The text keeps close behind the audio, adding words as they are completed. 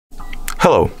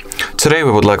Hello! Today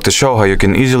we would like to show how you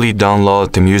can easily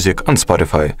download the music on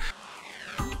Spotify.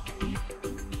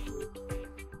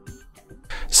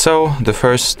 So the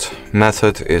first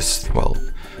method is,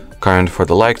 current for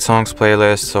the liked songs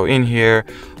playlist. So in here,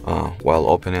 while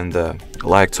opening the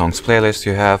liked songs playlist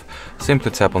you have, simply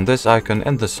tap on this icon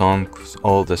and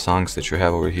all the songs that you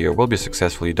have over here will be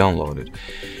successfully downloaded.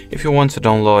 If you want to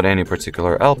download any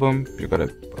particular album, you gotta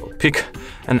pick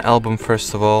an album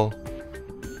first of all.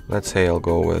 Let's say I'll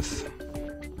go with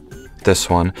this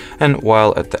one, and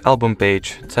while at the album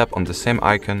page, tap on the same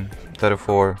icon,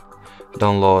 therefore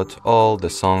download all the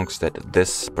songs that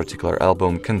this particular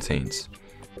album contains.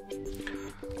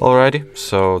 Alrighty,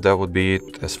 so that would be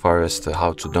it as far as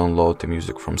how to download the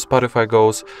music from Spotify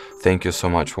goes. Thank you so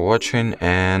much for watching,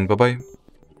 and bye bye.